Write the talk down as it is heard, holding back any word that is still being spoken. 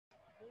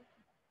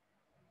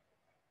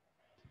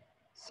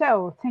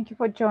So, thank you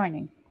for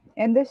joining.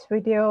 In this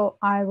video,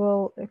 I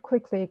will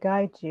quickly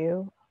guide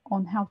you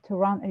on how to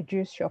run a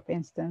juiceshop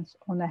instance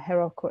on a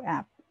Heroku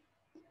app.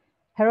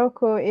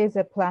 Heroku is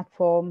a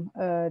platform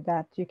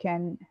that you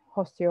can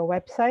host your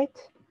website,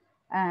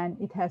 and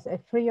it has a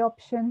free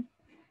option.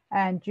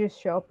 And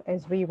juiceshop,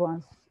 as we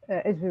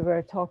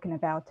were talking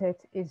about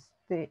it,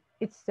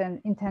 it's an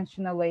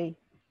intentionally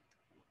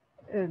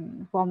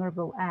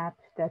vulnerable app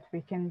that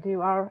we can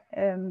do our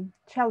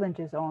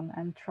challenges on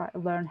and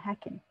learn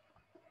hacking.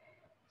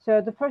 So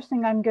the first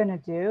thing I'm going to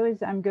do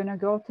is I'm going to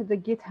go to the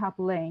GitHub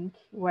link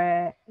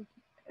where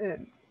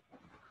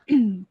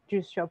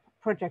juiceshop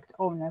project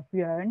owner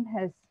Björn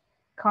has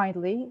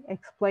kindly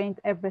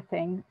explained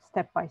everything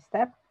step by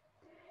step.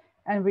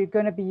 And we're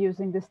going to be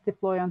using this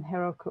deploy on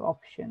Heroku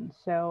option.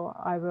 So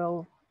I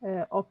will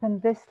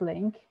open this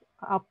link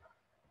up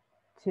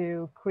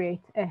to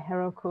create a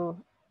Heroku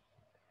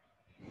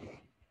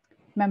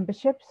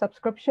membership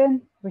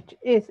subscription, which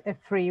is a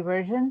free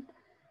version.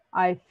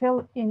 I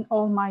fill in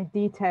all my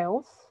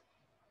details,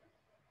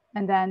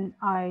 and then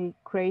I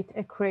create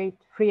a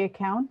free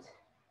account,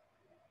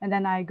 and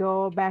then I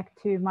go back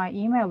to my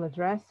email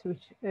address,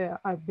 which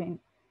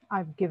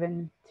I've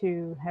given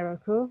to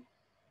Heroku.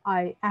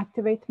 I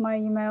activate my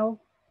email,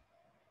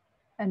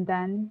 and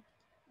then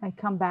I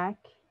come back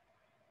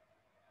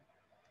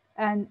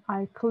and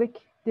I click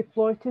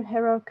deploy to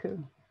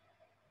Heroku.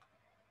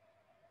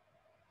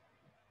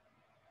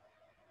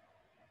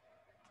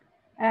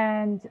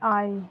 And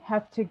I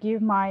have to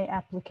give my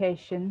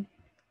application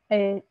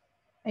a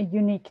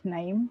unique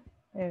name,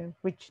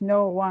 which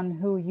no one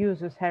who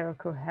uses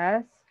Heroku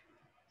has.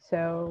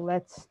 So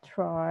let's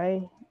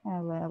try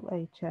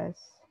LLHS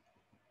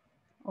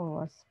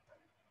OWASP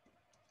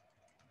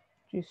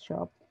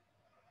juiceshop,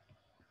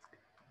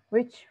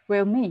 which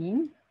will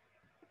mean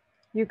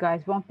you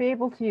guys won't be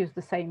able to use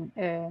the same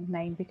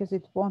name because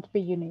it won't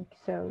be unique.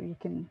 So you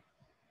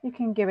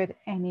can give it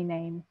any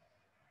name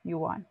you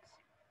want.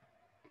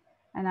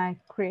 And I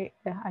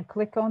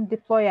click on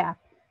deploy app.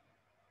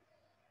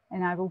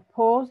 And I will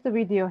pause the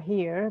video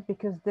here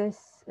because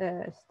this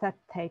step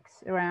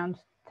takes around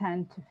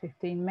 10 to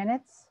 15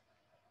 minutes.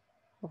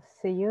 We'll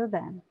see you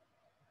then.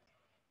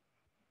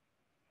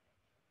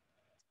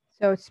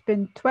 So it's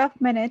been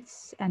 12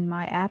 minutes and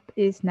my app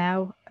is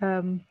now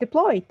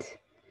deployed.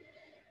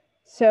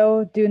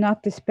 So do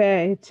not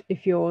despair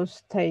if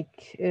yours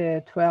take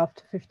 12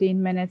 to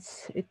 15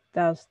 minutes. It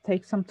does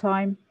take some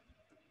time.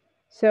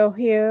 So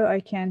here I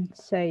can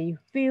say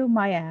view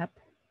my app.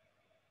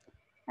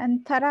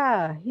 And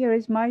ta-da, here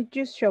is my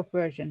juiceshop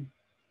version.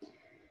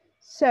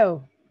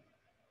 So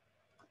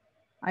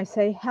I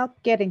say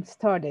help getting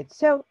started.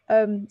 So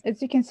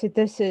as you can see,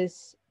 this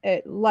is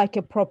like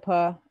a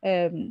proper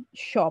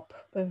shop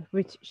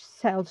which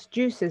sells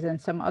juices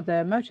and some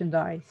other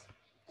merchandise.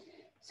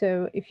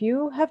 So if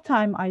you have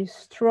time, I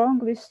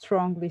strongly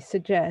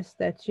suggest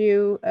that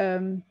you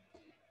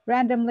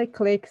randomly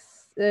click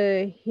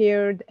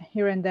here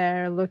and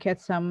there, look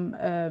at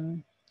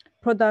some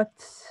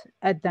products,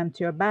 add them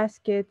to your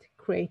basket,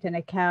 create an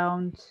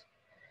account.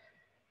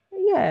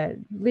 Yeah,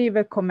 leave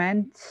a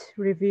comment,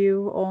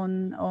 review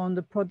on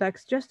the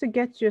products just to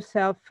get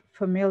yourself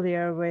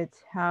familiar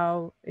with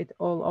how it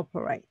all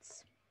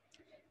operates.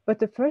 But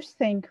the first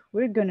thing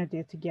we're going to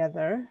do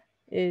together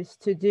is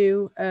to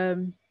do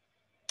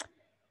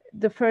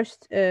the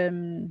first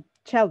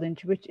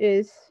challenge, which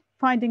is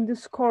finding the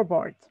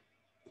scoreboard.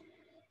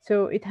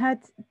 So it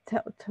had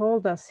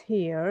told us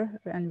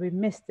here, and we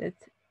missed it,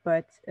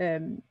 but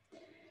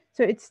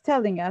so it's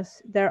telling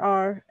us there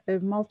are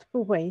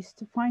multiple ways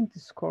to find the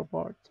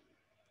scoreboard.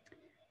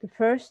 The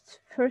first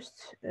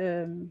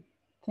thing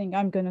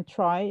I'm going to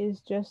try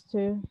is just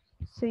to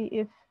see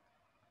if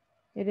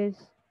it is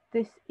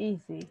this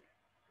easy.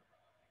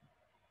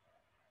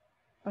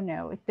 Oh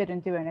no, it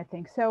didn't do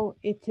anything. So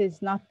it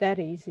is not that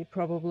easy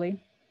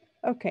probably.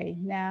 Okay,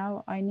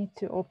 now I need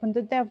to open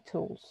the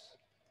DevTools.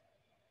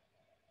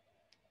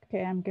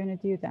 Okay, I'm going to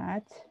do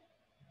that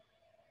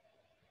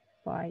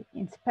by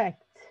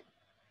inspect.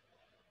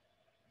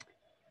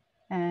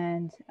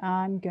 And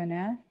I'm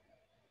gonna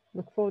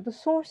look for the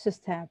sources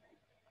tab.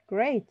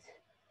 Great.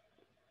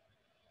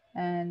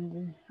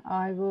 And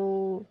I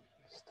will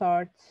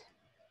start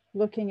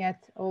looking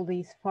at all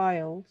these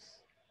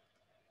files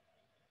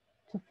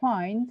to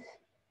find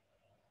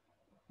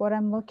what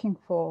I'm looking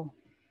for.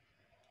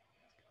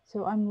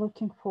 So I'm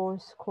looking for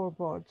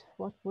scoreboard.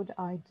 What would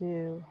I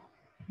do?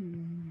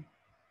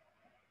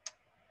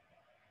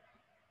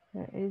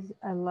 There is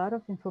a lot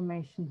of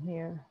information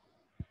here.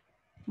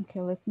 Okay,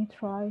 let me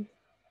try.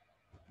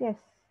 Yes,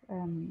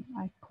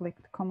 I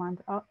clicked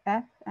Command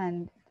F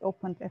and it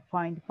opened a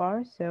find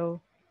bar.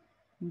 So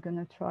I'm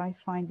gonna try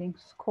finding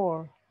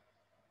score.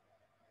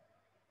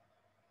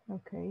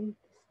 Okay,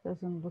 this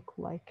doesn't look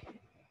like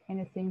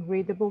anything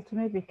readable to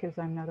me because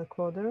I'm not a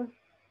coder.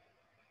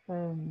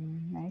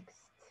 Next.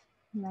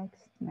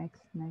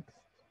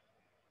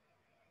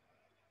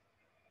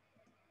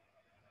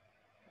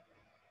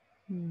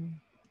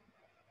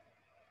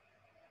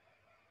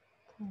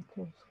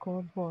 Title,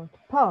 scoreboard,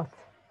 path.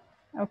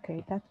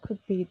 Okay, that could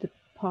be the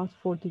part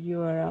for the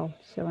URL.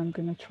 So I'm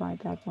going to try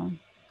that one.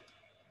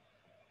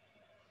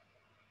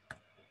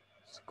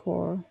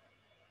 Score-board.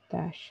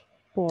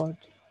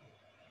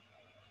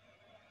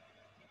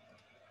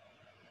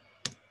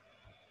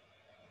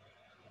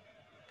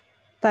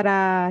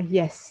 Ta-da!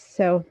 Yes,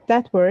 so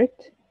that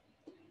worked.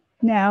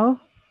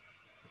 Now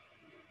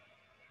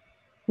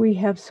we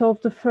have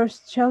solved the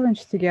first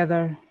challenge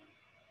together.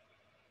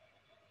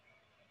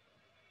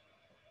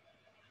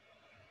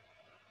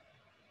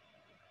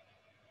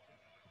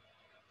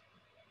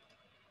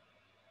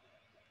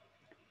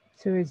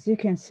 So as you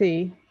can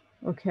see,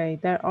 okay,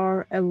 there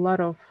are a lot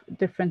of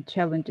different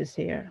challenges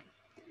here.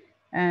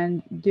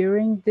 And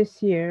during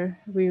this year,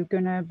 we're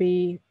gonna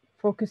be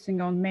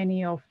focusing on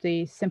many of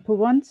the simple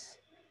ones.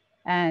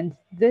 And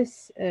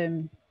this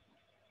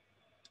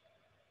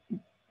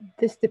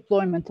this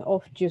deployment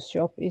of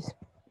juiceshop is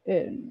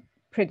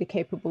pretty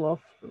capable of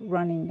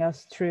running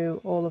us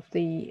through all of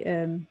the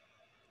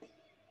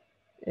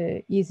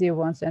easier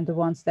ones and the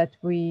ones that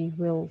we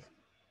will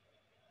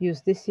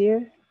use this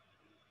year.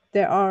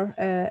 There are,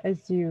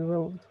 as you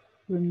will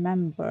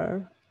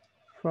remember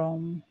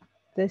from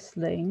this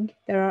link,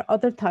 there are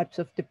other types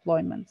of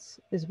deployments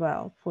as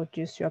well for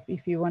juiceshop.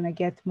 If you want to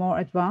get more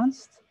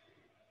advanced,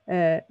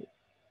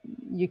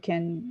 you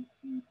can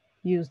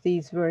use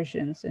these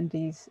versions and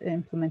these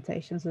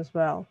implementations as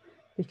well.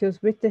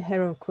 Because with the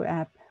Heroku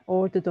app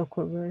or the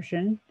Docker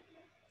version,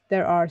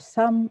 there are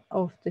some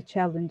of the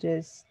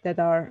challenges that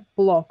are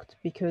blocked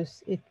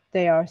because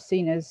they are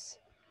seen as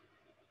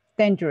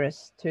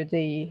dangerous to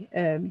the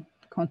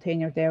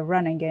container they're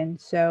running in.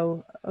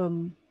 So,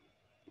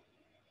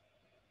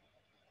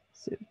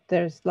 so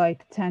there's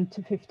like 10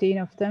 to 15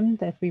 of them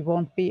that we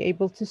won't be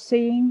able to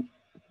see,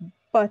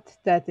 but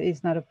that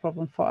is not a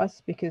problem for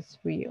us because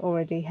we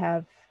already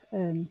have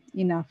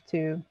enough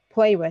to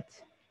play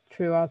with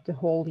throughout the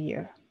whole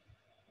year.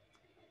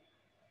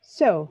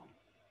 So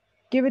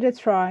give it a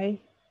try.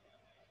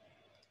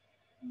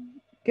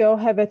 Go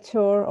have a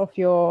tour of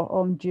your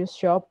own juice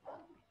shop.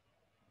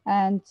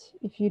 And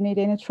if you need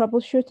any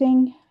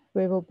troubleshooting,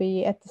 we will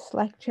be at the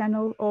Slack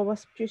channel or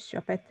WASP Juice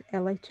Shop at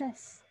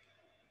LHS.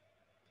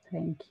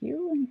 Thank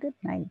you and good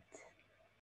night.